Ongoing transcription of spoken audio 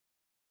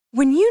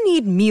When you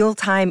need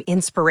mealtime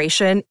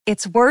inspiration,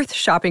 it's worth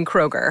shopping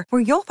Kroger,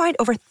 where you'll find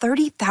over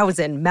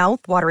 30,000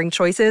 mouth-watering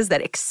choices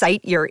that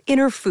excite your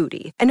inner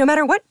foodie. And no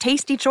matter what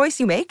tasty choice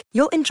you make,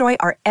 you'll enjoy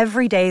our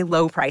everyday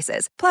low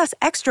prices, plus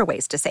extra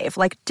ways to save,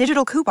 like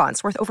digital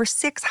coupons worth over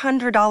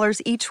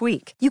 $600 each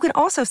week. You can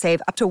also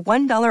save up to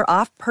 $1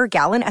 off per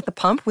gallon at the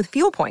pump with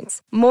fuel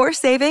points. More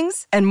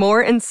savings and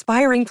more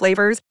inspiring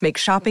flavors make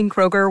shopping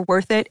Kroger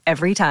worth it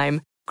every time.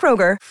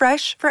 Kroger,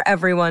 fresh for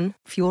everyone.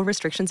 Fuel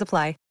restrictions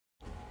apply.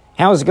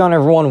 How's it going,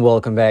 everyone?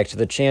 Welcome back to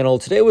the channel.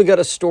 Today we got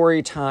a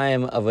story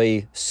time of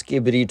a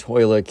skibidi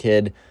toilet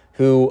kid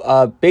who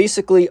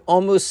basically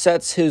almost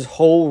sets his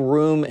whole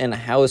room and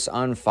house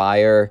on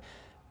fire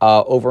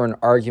over an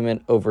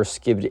argument over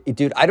skibidi.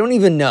 Dude, I don't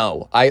even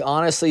know. I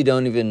honestly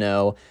don't even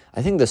know.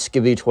 I think the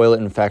skibidi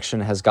toilet infection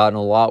has gotten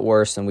a lot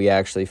worse than we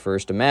actually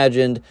first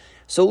imagined.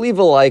 So leave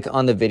a like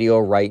on the video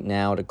right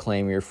now to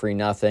claim your free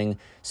nothing.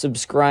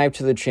 Subscribe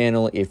to the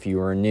channel if you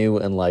are new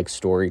and like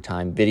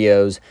Storytime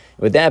videos.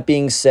 With that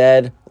being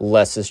said,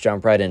 let's just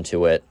jump right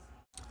into it.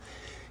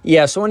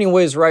 Yeah, so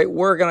anyways, right,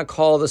 we're going to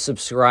call the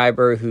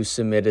subscriber who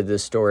submitted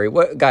this story.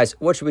 Guys,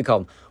 what should we call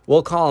him?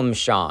 We'll call him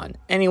Sean.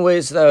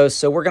 Anyways, though,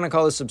 so we're going to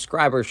call the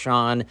subscriber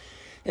Sean.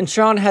 And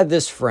Sean had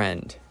this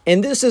friend.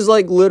 And this is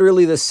like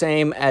literally the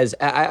same as,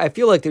 I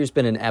feel like there's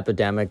been an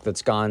epidemic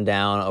that's gone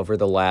down over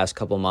the last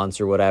couple months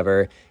or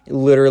whatever.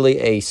 Literally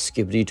a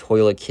skibidi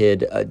toilet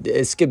kid, a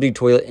skibidi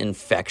toilet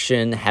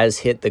infection has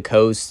hit the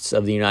coasts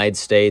of the United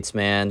States,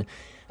 man.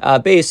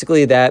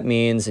 Basically that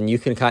means, and you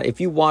can if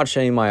you watch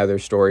any of my other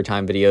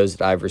Storytime videos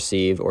that I've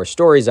received or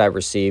stories I've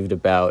received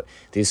about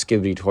these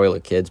skibidi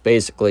toilet kids,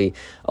 basically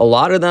a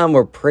lot of them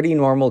were pretty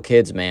normal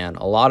kids, man.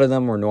 A lot of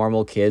them were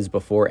normal kids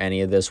before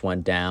any of this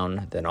went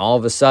down. Then all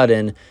of a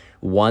sudden,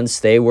 once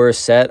they were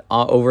set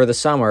over the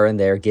summer and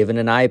they're given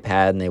an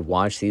iPad and they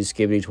watch these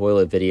skibidi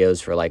toilet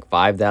videos for like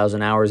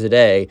 5,000 hours a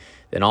day,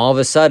 then all of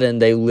a sudden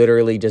they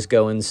literally just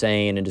go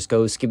insane and just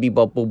go skibidi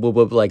bub bub bub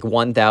bub like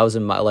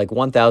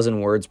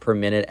 1,000 words per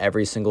minute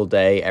every single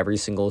day, every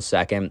single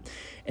second.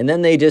 And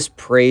then they just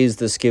praise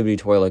the skibidi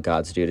toilet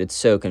gods, dude. It's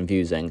so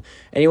confusing.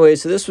 Anyway,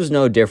 so this was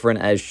no different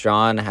as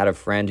Sean had a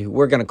friend who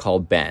we're going to call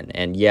Ben.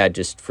 And yeah,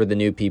 just for the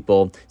new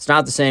people, it's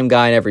not the same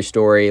guy in every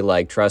story.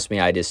 Like, trust me,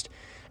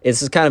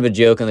 this is kind of a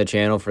joke on the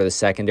channel for the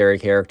secondary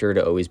character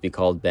to always be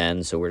called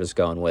Ben, so we're just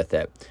going with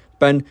it.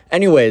 Ben,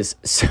 anyways,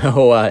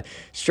 so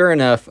sure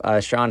enough,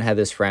 Sean had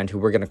this friend who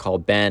we're going to call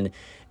Ben,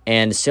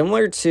 and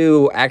similar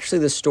to actually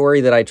the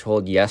story that I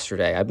told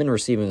yesterday, I've been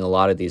receiving a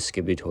lot of these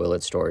skibidi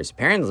toilet stories.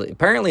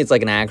 Apparently it's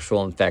like an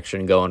actual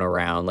infection going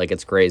around, like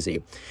it's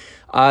crazy.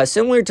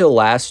 Similar to the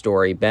last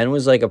story, Ben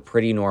was like a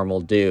pretty normal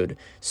dude.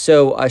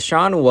 So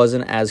Sean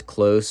wasn't as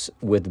close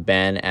with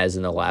Ben as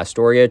in the last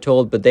story I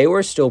told, but they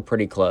were still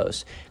pretty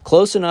close.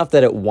 Close enough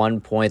that at one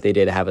point they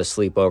did have a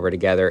sleepover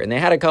together, and they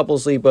had a couple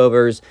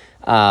sleepovers.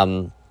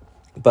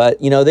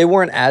 But, you know, they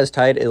weren't as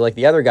tight. Like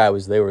the other guy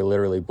they were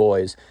literally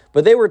boys.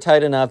 But they were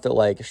tight enough that,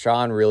 like,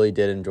 Sean really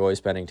did enjoy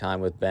spending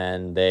time with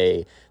Ben.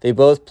 They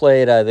both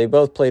played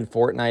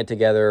Fortnite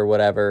together or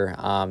whatever.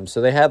 So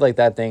they had, like,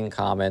 that thing in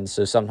common.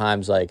 So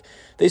sometimes, like,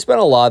 they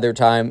spent a lot of their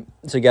time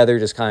together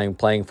just kind of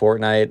playing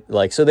Fortnite.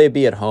 Like, so they'd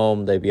be at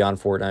home, they'd be on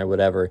Fortnite,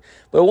 whatever.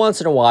 But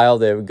once in a while,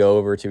 they would go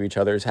over to each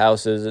other's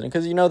houses. And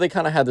because, you know, they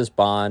kind of had this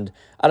bond.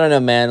 I don't know,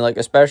 man, like,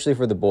 especially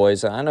for the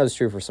boys. I know it's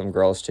true for some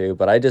girls, too.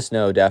 But I just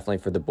know definitely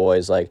for the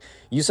boys, like,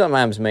 you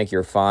sometimes make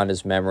your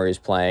fondest memories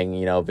playing,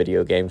 you know,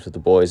 video games with the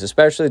boys,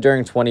 especially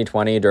during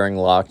 2020, during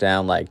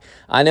lockdown. Like,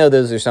 I know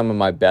those are some of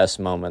my best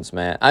moments,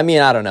 man. I mean,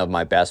 I don't know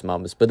my best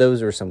moments, but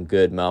those were some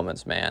good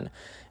moments, man.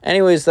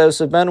 Anyways, though,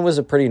 so Ben was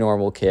a pretty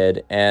normal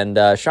kid, and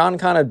Sean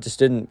kind of just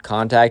didn't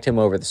contact him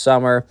over the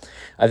summer.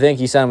 I think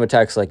he sent him a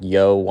text like,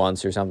 yo,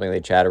 once or something. They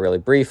chatted really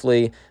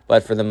briefly,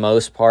 but for the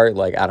most part,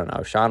 like, I don't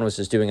know, Sean was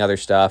just doing other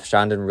stuff.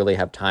 Sean didn't really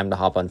have time to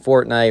hop on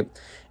Fortnite.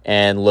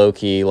 And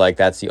low-key, like,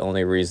 that's the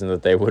only reason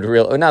that they would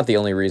not the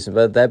only reason,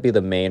 but that'd be the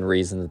main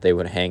reason that they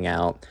would hang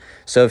out.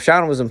 So if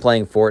Sean wasn't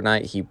playing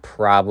Fortnite, he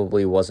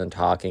probably wasn't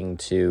talking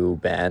to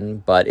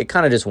Ben, but it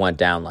kind of just went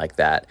down like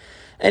that.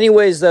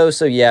 Anyways, though,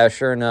 so yeah,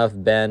 sure enough,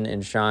 Ben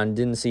and Sean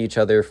didn't see each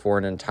other for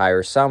an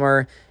entire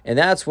summer, and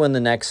that's when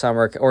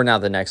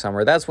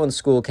that's when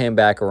school came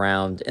back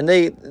around, and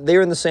they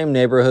were in the same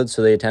neighborhood,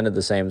 so they attended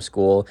the same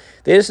school.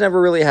 They just never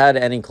really had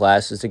any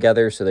classes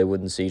together, so they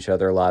wouldn't see each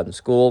other a lot in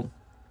school.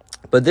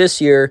 But this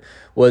year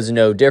was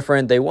no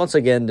different. They once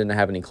again didn't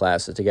have any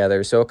classes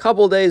together. So a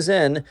couple days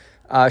in,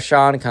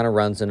 Sean kind of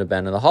runs into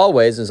Ben in the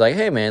hallways and is like,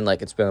 hey, man,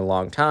 like, it's been a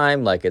long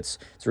time. Like, it's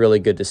really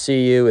good to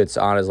see you. It's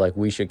on as, like,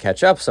 we should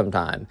catch up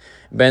sometime.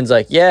 Ben's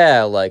like,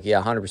 yeah,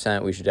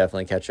 100%. We should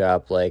definitely catch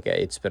up. Like,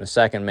 it's been a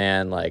second,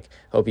 man. Like,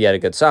 hope you had a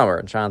good summer.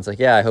 And Sean's like,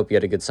 yeah, I hope you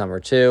had a good summer,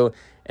 too.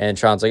 And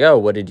Sean's like, oh,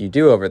 what did you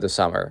do over the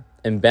summer?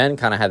 And Ben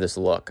kind of had this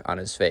look on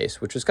his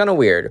face, which was kind of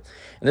weird.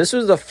 And this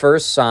was the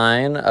first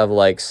sign of,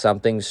 like,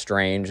 something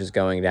strange is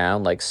going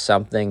down. Like,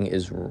 something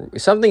is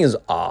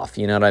off,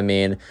 you know what I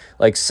mean?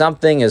 Like,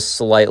 something is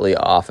slightly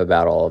off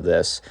about all of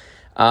this.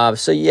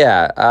 So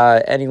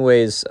yeah,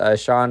 anyways,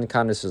 Sean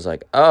kind of is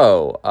like,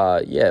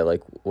 oh, yeah,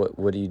 like,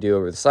 what do you do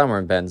over the summer?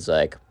 And Ben's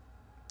like,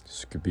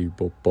 skibidi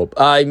bop bop.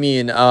 I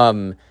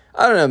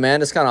don't know, man,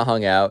 just kind of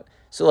hung out.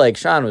 So, like,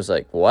 Sean was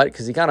like, what?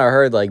 Because he kind of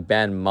heard, like,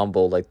 Ben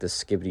mumble, like, the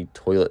skibidi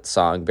toilet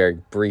song very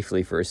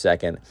briefly for a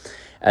second,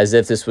 as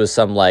if this was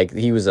some, like,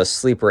 he was a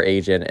sleeper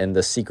agent and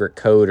the secret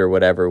code or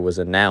whatever was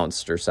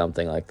announced or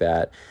something like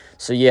that.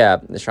 So, yeah,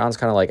 Sean's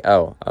kind of like,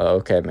 oh,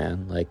 okay,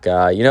 man. Like,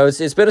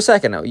 it's been a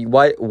second.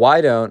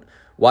 Why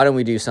don't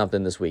we do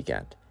something this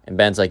weekend? And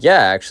Ben's like, yeah,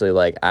 actually,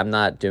 like, I'm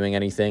not doing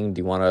anything. Do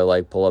you want to,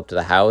 like, pull up to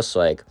the house?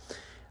 Like,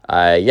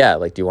 yeah,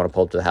 like, do you want to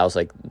pull up to the house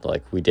like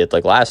we did,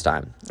 like, last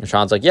time? And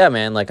Sean's like, yeah,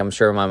 man, like, I'm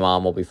sure my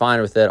mom will be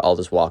fine with it. I'll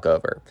just walk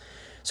over.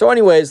 So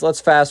anyways, let's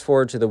fast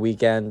forward to the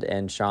weekend,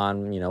 and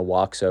Sean,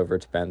 walks over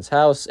to Ben's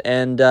house,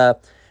 and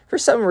for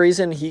some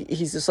reason,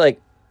 he's just like,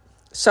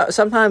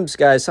 sometimes,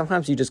 guys,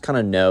 sometimes you just kind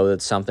of know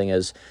that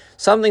something's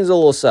a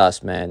little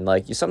sus, man.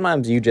 Like,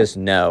 sometimes you just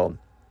know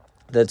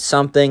that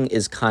something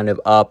is kind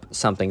of up,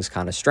 something's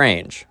kind of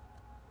strange.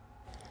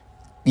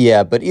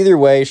 Yeah, but either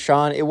way,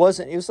 Sean, it was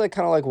like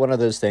kind of like one of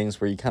those things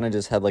where you kind of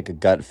just had like a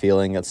gut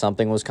feeling that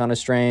something was kind of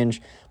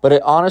strange, but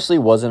it honestly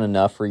wasn't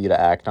enough for you to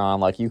act on.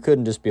 Like, you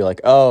couldn't just be like,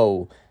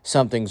 oh,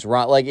 something's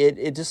wrong. Like,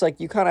 it just,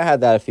 like, you kind of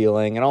had that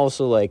feeling. And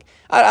also, like,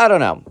 I don't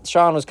know.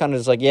 Sean was kind of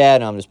just like, yeah,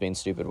 no, I'm just being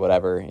stupid,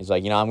 whatever. He's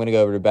like, I'm going to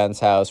go over to Ben's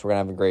house. We're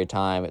going to have a great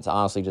time. It's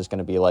honestly just going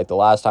to be like the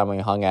last time we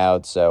hung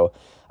out. So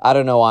I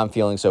don't know why I'm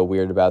feeling so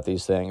weird about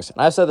these things.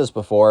 And I've said this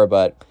before,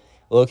 but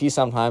low-key,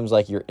 sometimes,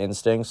 like, your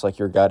instincts, like,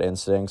 your gut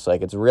instincts,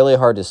 like, it's really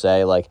hard to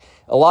say. Like,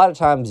 a lot of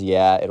times,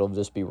 yeah, it'll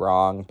just be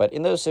wrong. But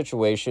in those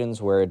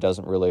situations where it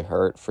doesn't really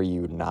hurt for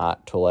you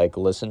not to, like,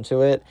 listen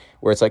to it,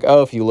 where it's like,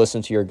 oh, if you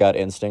listen to your gut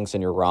instincts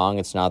and you're wrong,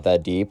 it's not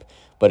that deep.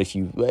 But if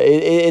you,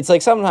 it's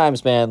like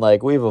sometimes, man,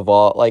 like, we've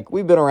evolved, like,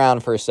 we've been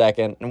around for a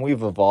second, and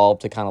we've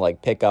evolved to kind of,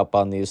 like, pick up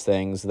on these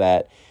things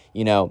that,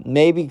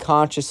 maybe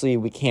consciously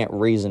we can't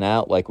reason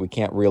out, like, we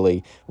can't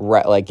really,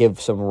 give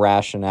some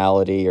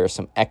rationality or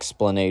some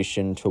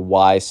explanation to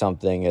why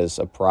something is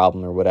a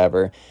problem or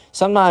whatever.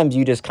 Sometimes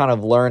you just kind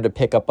of learn to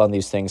pick up on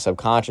these things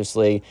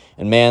subconsciously,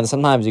 and man,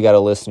 sometimes you got to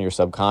listen to your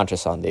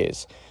subconscious on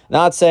these.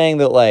 Not saying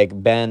that, like,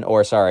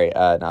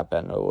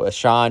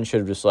 Sean should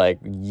have just,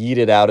 like,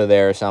 yeeted out of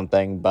there or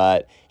something,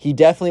 but he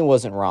definitely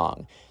wasn't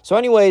wrong. So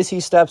anyways,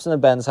 he steps into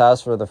Ben's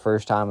house for the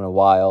first time in a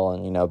while,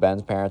 and,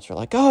 Ben's parents are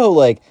like, oh,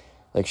 like,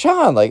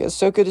 Sean, like, it's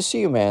so good to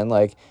see you, man.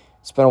 Like,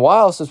 it's been a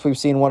while since we've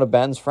seen one of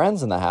Ben's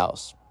friends in the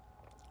house,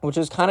 which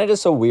is kind of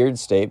just a weird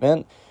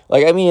statement.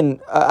 Like, I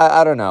mean,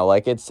 I don't know.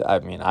 Like, it's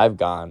not,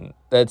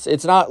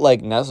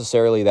 like,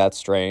 necessarily that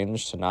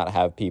strange to not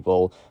have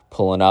people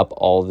pulling up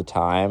all the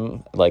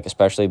time, like,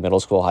 especially middle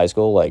school, high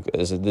school. Like,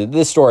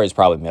 this story is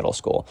probably middle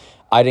school.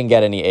 I didn't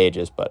get any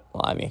ages, but,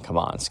 well, I mean, come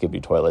on,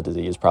 skibidi toilet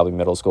disease is probably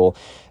middle school.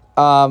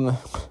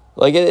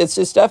 Like, it's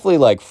just definitely,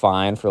 like,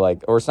 fine for,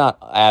 like, or it's not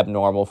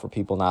abnormal for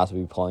people not to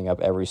be pulling up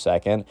every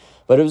second,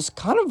 but it was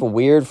kind of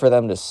weird for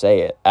them to say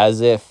it, as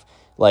if,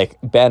 like,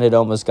 Ben had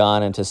almost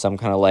gone into some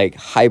kind of, like,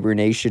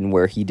 hibernation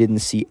where he didn't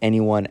see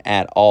anyone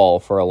at all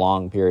for a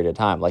long period of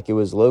time. Like, it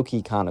was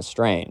low-key kind of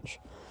strange.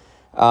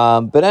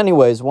 But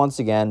anyways, once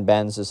again,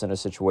 Ben's just in a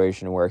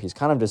situation where he's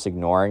kind of just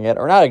ignoring it,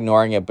 or not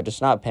ignoring it, but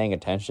just not paying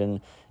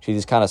attention to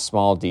these kind of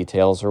small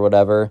details or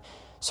whatever.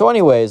 So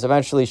anyways,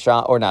 eventually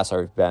Sean.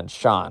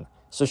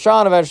 So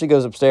Sean eventually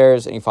goes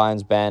upstairs and he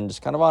finds Ben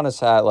just kind of on his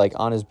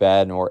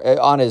bed,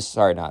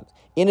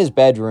 in his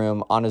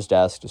bedroom, on his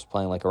desk, just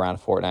playing, like, around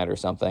Fortnite or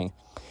something.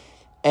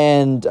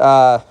 And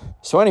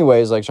so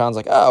anyways, like, Sean's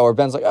like, oh, or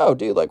Ben's like, oh,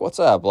 dude, like, what's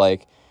up?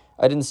 Like,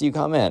 I didn't see you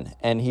come in.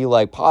 And he,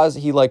 like,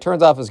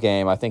 turns off his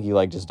game. I think he,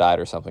 like, just died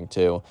or something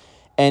too.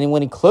 And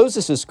when he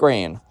closes his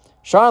screen,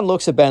 Sean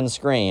looks at Ben's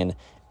screen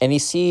and he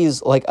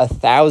sees, like,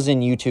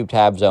 1,000 YouTube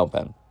tabs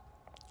open.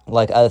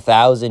 Like,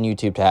 1,000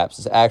 YouTube tabs.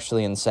 It's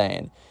actually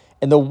insane.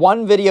 And the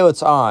one video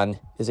it's on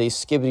is a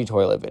skibidi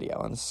toilet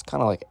video. And it's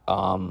kind of like,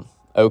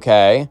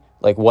 okay.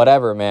 Like,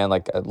 whatever, man.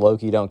 Like,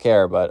 low-key don't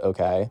care, but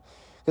okay.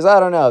 Because I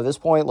don't know. At this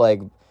point,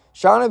 like,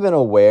 Sean had been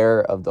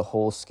aware of the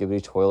whole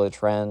skibidi toilet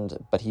trend,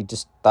 but he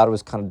just thought it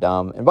was kind of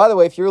dumb. And by the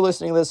way, if you're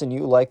listening to this and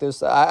you like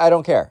this, I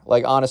don't care.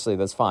 Like, honestly,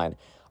 that's fine.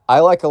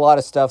 I like a lot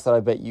of stuff that I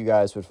bet you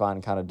guys would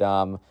find kind of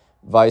dumb.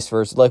 Vice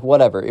versa, like,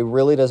 whatever. It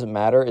really doesn't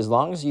matter as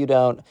long as you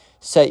don't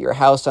set your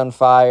house on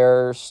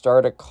fire,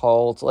 start a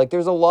cult. Like,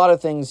 there's a lot of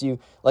things I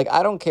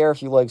don't care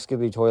if you like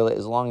skibidi toilet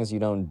as long as you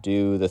don't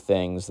do the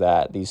things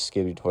that these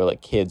skibidi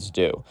toilet kids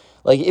do.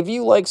 Like, if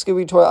you like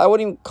skibidi toilet, I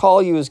wouldn't even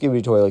call you a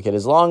skibidi toilet kid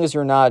as long as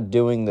you're not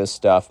doing this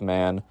stuff,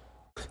 man.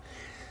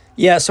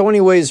 Yeah, so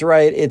anyways,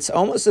 right, it's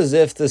almost as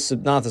if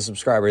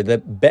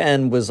that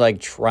Ben was, like,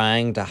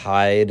 trying to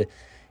hide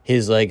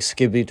his, like,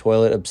 skibidi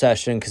toilet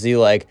obsession, because he,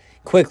 like,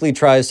 quickly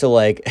tries to,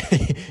 like,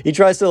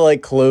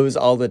 close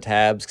all the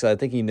tabs, because I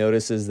think he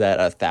notices that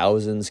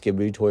 1,000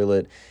 skibidi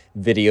toilet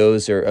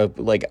videos are,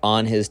 like,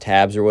 on his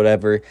tabs or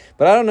whatever.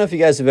 But I don't know if you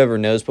guys have ever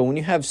noticed, but when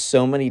you have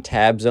so many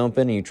tabs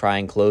open and you try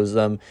and close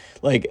them,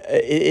 like,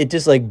 it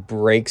just, like,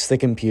 breaks the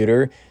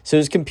computer. So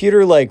his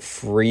computer, like,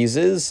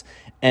 freezes,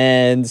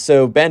 And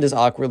so Ben just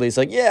awkwardly is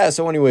like, yeah,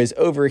 so anyways,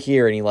 over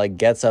here. And he like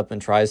gets up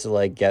and tries to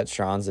like get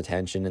Sean's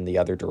attention in the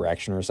other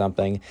direction or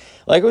something.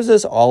 Like it was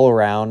just all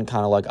around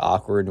kind of like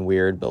awkward and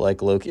weird, but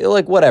like Loki,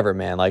 like whatever,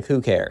 man, like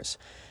who cares?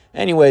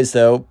 Anyways,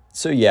 though,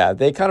 so yeah,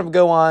 they kind of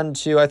go on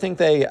to, I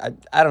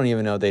don't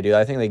even know what they do.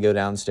 I think they go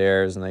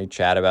downstairs and they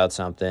chat about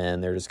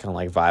something. They're just kind of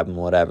like vibing,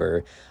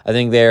 whatever. I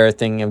think they're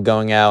thinking of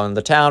going out in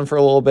the town for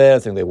a little bit. I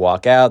think they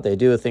walk out, they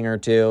do a thing or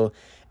two.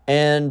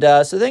 And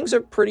so things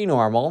are pretty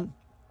normal.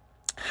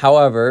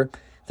 However,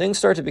 things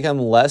start to become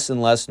less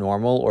and less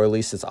normal, or at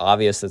least it's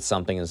obvious that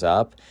something is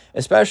up,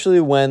 especially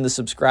when the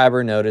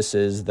subscriber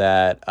notices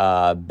that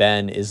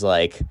Ben is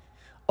like,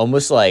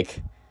 almost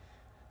like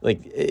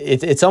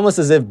it's almost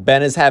as if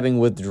Ben is having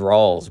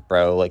withdrawals,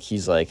 bro. Like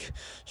he's like,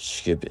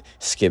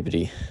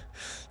 skibidi.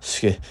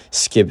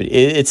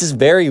 It's just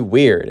very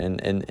weird.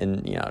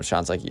 And you know,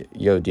 Sean's like,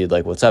 yo, dude,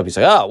 like, what's up? He's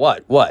like, oh,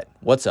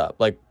 what's up?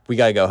 Like, we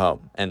gotta go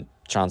home. And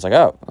Sean's like,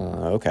 oh,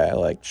 okay,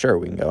 like, sure,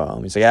 we can go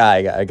home. He's like, yeah,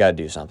 I gotta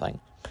do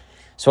something.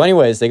 So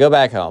anyways, they go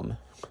back home.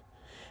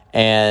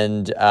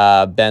 And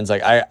Ben's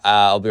like,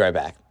 I'll be right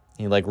back.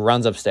 He like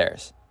runs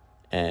upstairs.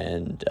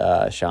 And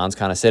Sean's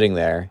kind of sitting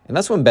there. And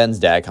that's when Ben's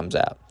dad comes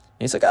out.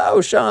 And he's like, oh,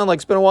 Sean, like,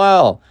 it's been a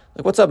while.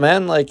 Like, what's up,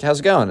 man? Like,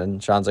 how's it going?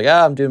 And Sean's like,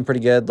 I'm doing pretty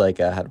good. Like,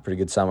 I had a pretty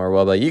good summer.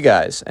 What about you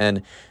guys?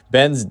 And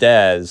Ben's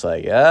dad's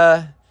like,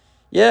 yeah,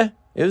 it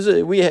was,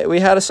 we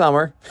had a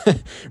summer.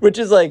 Which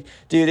is like,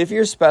 dude, if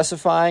you're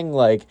specifying,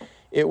 like,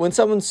 when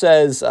someone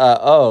says,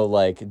 oh,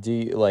 like, do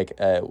you, like,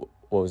 what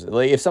was it?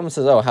 Like, if someone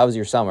says, oh, how was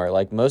your summer?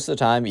 Like, most of the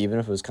time, even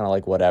if it was kind of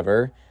like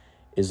whatever,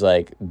 is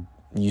like,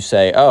 you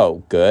say,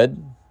 oh,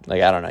 good.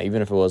 Like, I don't know,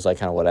 even if it was like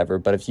kind of whatever.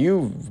 But if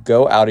you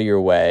go out of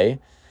your way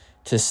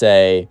to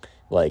say,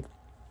 like,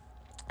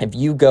 if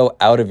you go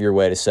out of your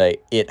way to say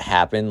it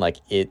happened, like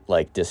it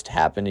like just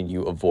happened, and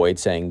you avoid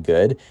saying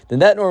good, then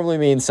that normally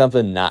means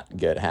something not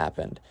good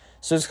happened.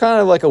 So it's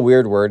kind of like a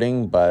weird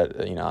wording,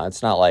 but, you know,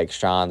 it's not like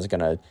Sean's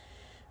going to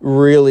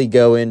really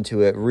go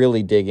into it,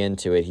 really dig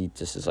into it. He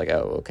just is like,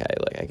 oh, okay,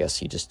 like, I guess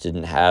he just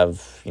didn't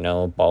have, you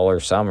know, a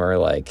baller summer,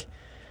 like,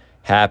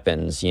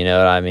 happens, you know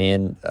what I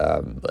mean?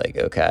 Like,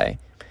 okay.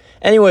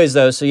 Anyways,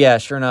 though, so yeah,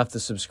 sure enough, the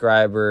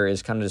subscriber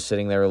is kind of just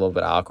sitting there a little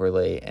bit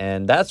awkwardly,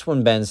 and that's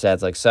when Ben's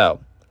dad's like, so,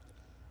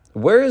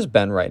 where is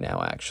Ben right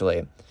now, actually?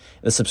 And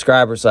the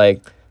subscriber's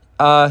like,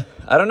 I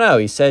don't know.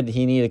 He said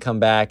he needed to come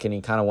back, and he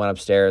kind of went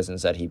upstairs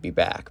and said he'd be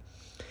back.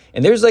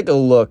 And there's, like, a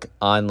look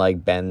on,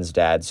 like, Ben's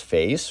dad's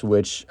face,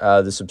 which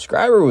the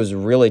subscriber was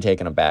really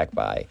taken aback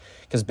by,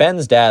 because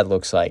Ben's dad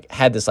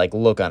had this, like,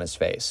 look on his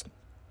face.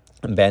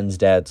 And Ben's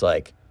dad's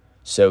like,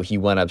 so he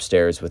went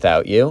upstairs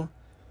without you?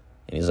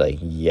 And he's like,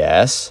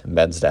 yes. And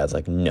Ben's dad's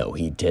like, no,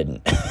 he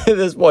didn't. At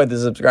this point, the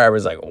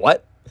subscriber's like,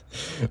 what?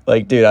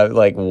 Like, dude, I'm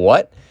like,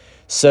 what?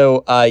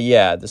 So,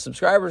 yeah, the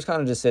subscriber's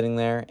kind of just sitting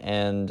there,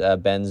 and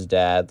Ben's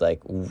dad,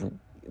 like,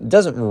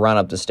 doesn't run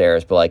up the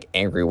stairs, but, like,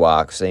 angry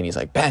walks, and he's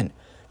like, Ben,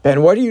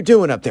 what are you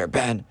doing up there,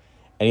 Ben?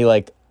 And he,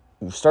 like,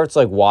 starts,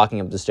 like,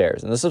 walking up the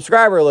stairs. And the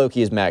subscriber,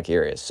 Loki, is mad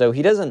curious. So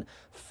he doesn't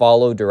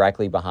follow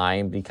directly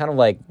behind, but he kind of,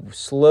 like,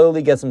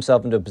 slowly gets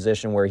himself into a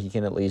position where he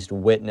can at least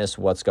witness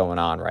what's going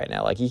on right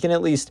now. Like, he can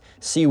at least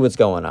see what's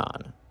going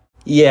on.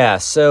 Yeah,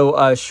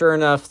 so sure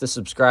enough, the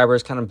subscriber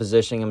is kind of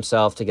positioning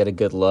himself to get a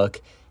good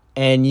look.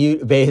 And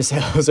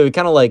so he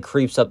kind of, like,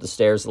 creeps up the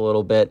stairs a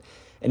little bit.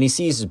 And he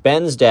sees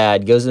Ben's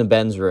dad, goes into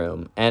Ben's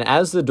room. And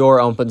as the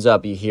door opens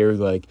up, you hear,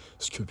 like,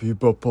 skippy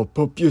bop bop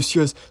bop,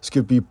 yes,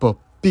 skippy bop.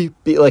 Beep,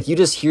 beep. Like, you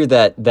just hear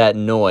that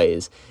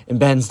noise, and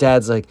Ben's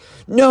dad's like,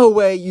 no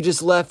way, you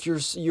just left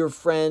your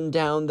friend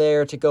down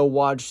there to go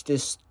watch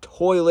this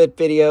toilet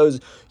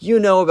videos. You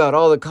know about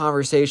all the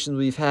conversations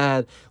we've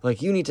had.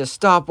 Like, you need to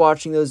stop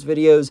watching those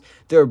videos.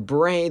 They're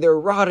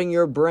rotting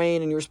your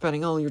brain, and you're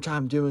spending all your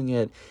time doing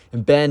it.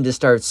 And Ben just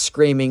starts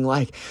screaming,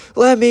 like,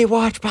 let me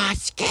watch my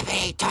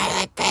skibidi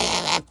toilet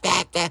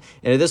video.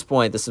 And at this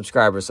point, the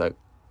subscriber's like,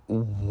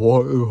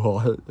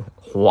 what?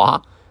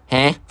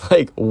 Huh?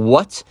 Like,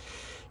 what?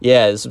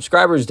 Yeah, the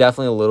subscriber is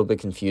definitely a little bit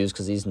confused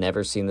because he's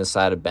never seen this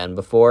side of Ben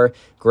before.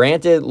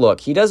 Granted,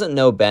 look, he doesn't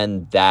know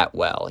Ben that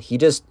well. He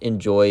just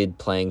enjoyed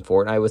playing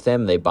Fortnite with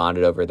him. They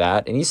bonded over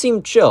that, and he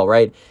seemed chill,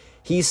 right?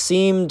 He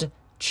seemed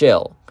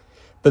chill.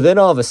 But then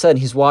all of a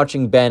sudden, he's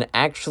watching Ben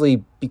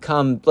actually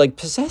become, like,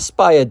 possessed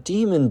by a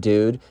demon,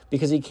 dude,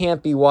 because he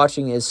can't be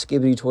watching his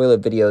skibidi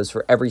toilet videos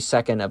for every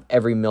second of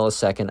every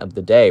millisecond of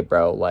the day,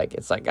 bro. Like,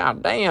 it's like,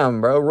 god damn,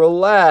 bro,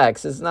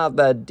 relax. It's not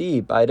that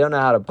deep. I don't know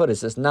how to put it.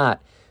 It's just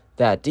not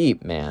that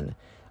deep, man.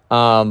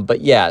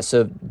 But yeah,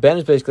 so Ben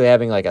is basically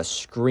having, like, a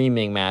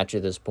screaming match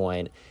at this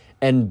point,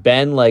 and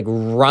Ben, like,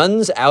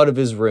 runs out of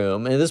his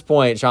room, and at this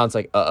point, Sean's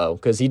like, uh-oh,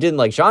 because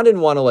Sean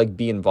didn't want to, like,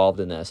 be involved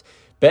in this.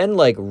 Ben,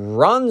 like,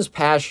 runs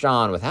past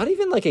Sean without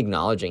even, like,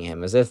 acknowledging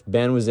him, as if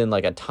Ben was in,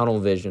 like, a tunnel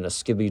vision, a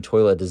skibidi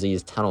toilet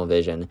disease tunnel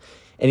vision,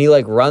 and he,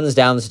 like, runs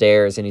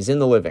downstairs, and he's in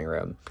the living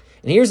room.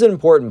 And here's an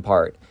important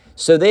part.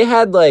 So they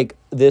had, like,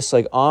 this,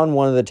 like, on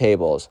one of the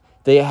tables,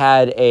 they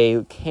had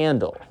a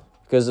candle,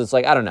 because it's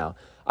like, I don't know.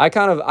 I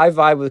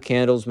vibe with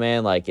candles,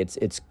 man. Like,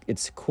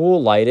 it's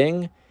cool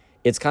lighting.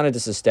 it's kind of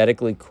just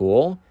aesthetically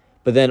cool.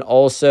 But then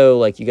also,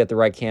 like, you get the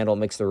right candle, it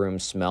makes the room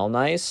smell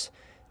nice.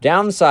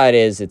 Downside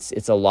is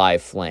it's a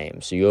live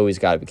flame, so you always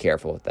got to be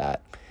careful with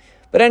that.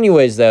 But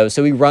anyways, though,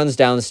 so he runs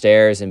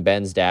downstairs, and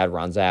Ben's dad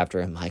runs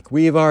after him, like,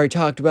 we've already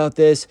talked about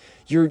this.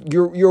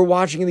 You're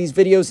watching these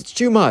videos. It's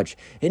too much.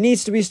 It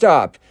needs to be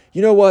stopped.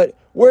 You know what?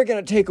 We're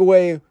going to take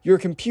away your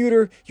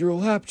computer, your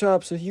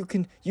laptop, so you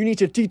need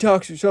to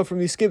detox yourself from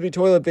these skibidi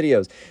toilet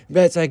videos. And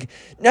Ben's like,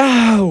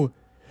 no,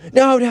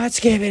 not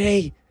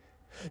skibidi.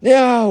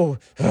 No!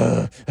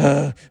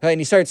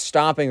 And he starts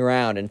stomping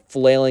around and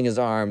flailing his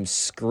arms,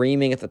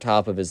 screaming at the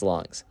top of his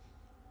lungs.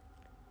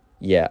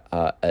 Yeah,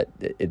 at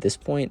this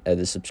point,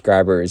 the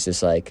subscriber is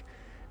just like,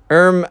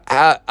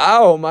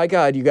 oh my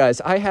God, you guys,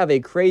 I have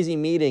a crazy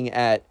meeting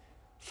at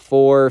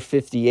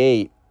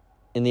 4:58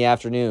 in the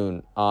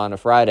afternoon on a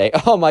Friday.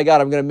 Oh my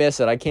God, I'm going to miss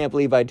it. I can't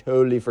believe I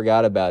totally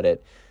forgot about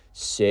it.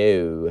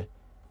 So,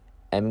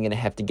 I'm going to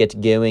have to get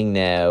going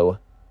now.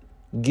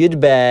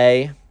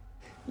 Goodbye.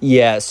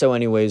 Yeah, so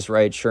anyways,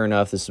 right, sure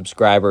enough, the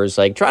subscriber is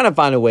like trying to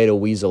find a way to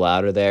weasel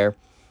out of there.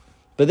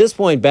 But at this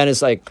point, Ben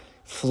is like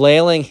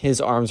flailing his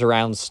arms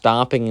around,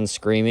 stomping and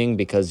screaming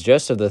because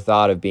just of the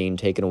thought of being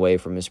taken away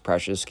from his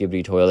precious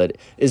skibidi toilet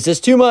is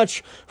just too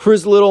much for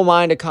his little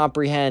mind to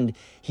comprehend.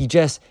 He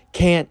just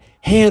can't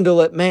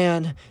handle it,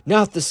 man.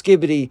 Not the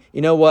skibidi.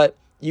 You know what?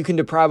 You can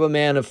deprive a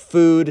man of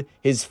food,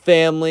 his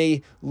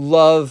family,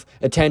 love,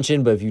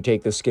 attention, but if you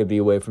take the skibidi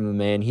away from a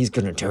man, he's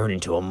gonna turn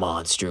into a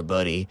monster,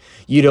 buddy.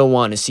 You don't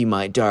want to see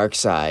my dark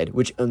side,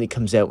 which only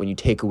comes out when you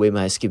take away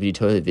my skibidi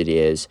toilet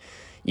videos.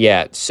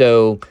 Yeah,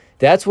 so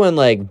that's when,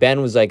 like,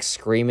 Ben was, like,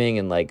 screaming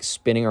and, like,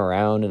 spinning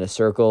around in a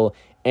circle,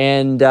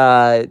 and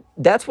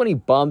that's when he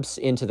bumps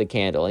into the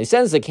candle, and he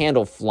sends the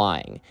candle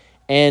flying.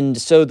 And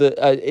so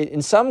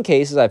in some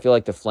cases, I feel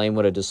like the flame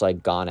would have just,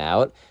 like, gone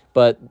out.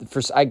 But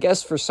I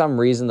guess for some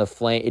reason, the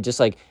flame, it just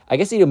like, I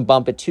guess he didn't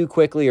bump it too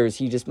quickly, or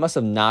he just must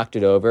have knocked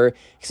it over.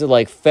 Because it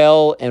like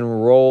fell and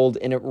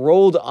it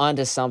rolled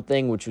onto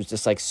something which was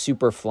just like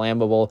super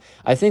flammable.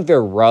 I think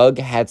their rug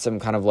had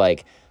some kind of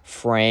like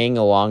fraying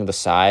along the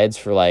sides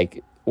for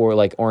like, or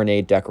like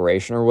ornate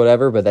decoration or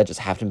whatever, but that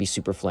just happened to be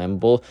super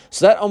flammable.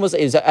 So that almost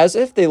is as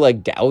if they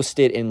like doused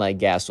it in like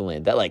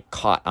gasoline. That like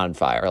caught on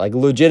fire, like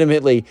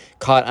legitimately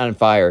caught on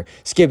fire.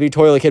 Skibidi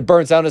toilet kid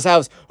burns down his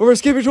house over a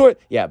skibidi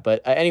toilet. Yeah,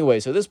 but anyway,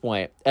 so at this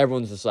point,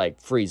 everyone's just like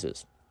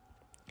freezes.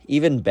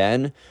 Even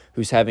Ben,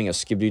 who's having a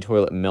skibidi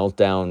toilet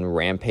meltdown,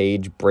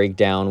 rampage,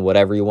 breakdown,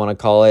 whatever you want to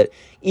call it,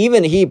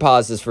 even he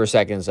pauses for a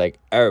second and is like,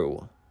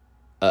 oh,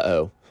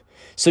 uh-oh.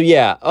 So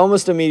yeah,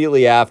 almost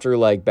immediately after,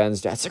 like,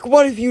 Ben's dad's like,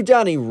 what have you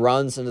done? He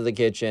runs into the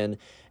kitchen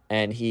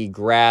and he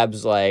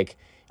grabs, like,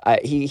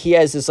 he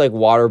has this, like,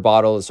 water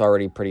bottle that's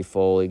already pretty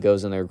full. He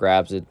goes in there,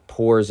 grabs it,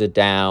 pours it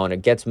down.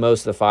 It gets most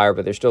of the fire,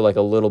 but there's still, like,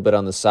 a little bit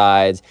on the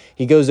sides.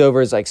 He goes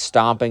over, is, like,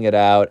 stomping it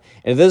out.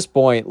 And at this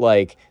point,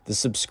 like, the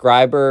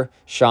subscriber,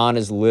 Sean,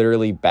 is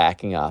literally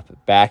backing out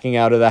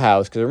of the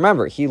house. Because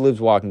remember, he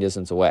lives walking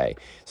distance away.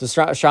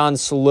 So Sean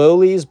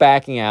slowly is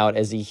backing out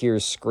as he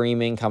hears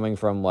screaming coming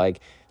from, like,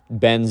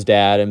 Ben's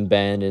dad and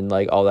Ben and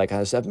like all that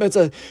kind of stuff. Ben's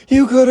like,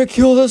 you could have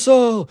killed us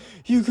all.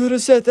 You could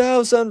have set the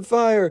house on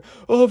fire.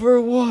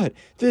 Over what?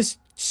 This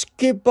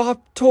skip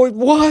bop toy,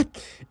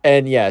 what?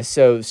 And yeah,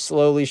 so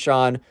slowly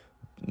Sean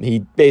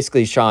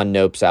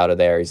nopes out of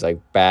there. He's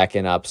like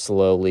backing up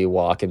slowly,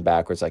 walking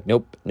backwards, like,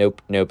 nope,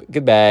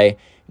 goodbye.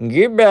 And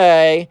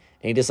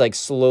he just like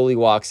slowly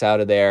walks out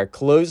of there,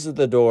 closes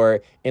the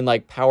door, and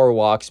like power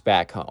walks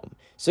back home.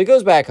 So he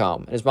goes back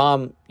home, and his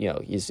mom,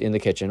 he's in the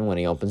kitchen when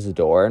he opens the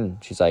door, and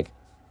she's like,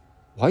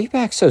 why are you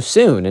back so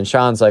soon? And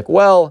Sean's like,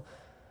 well,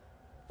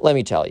 let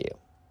me tell you.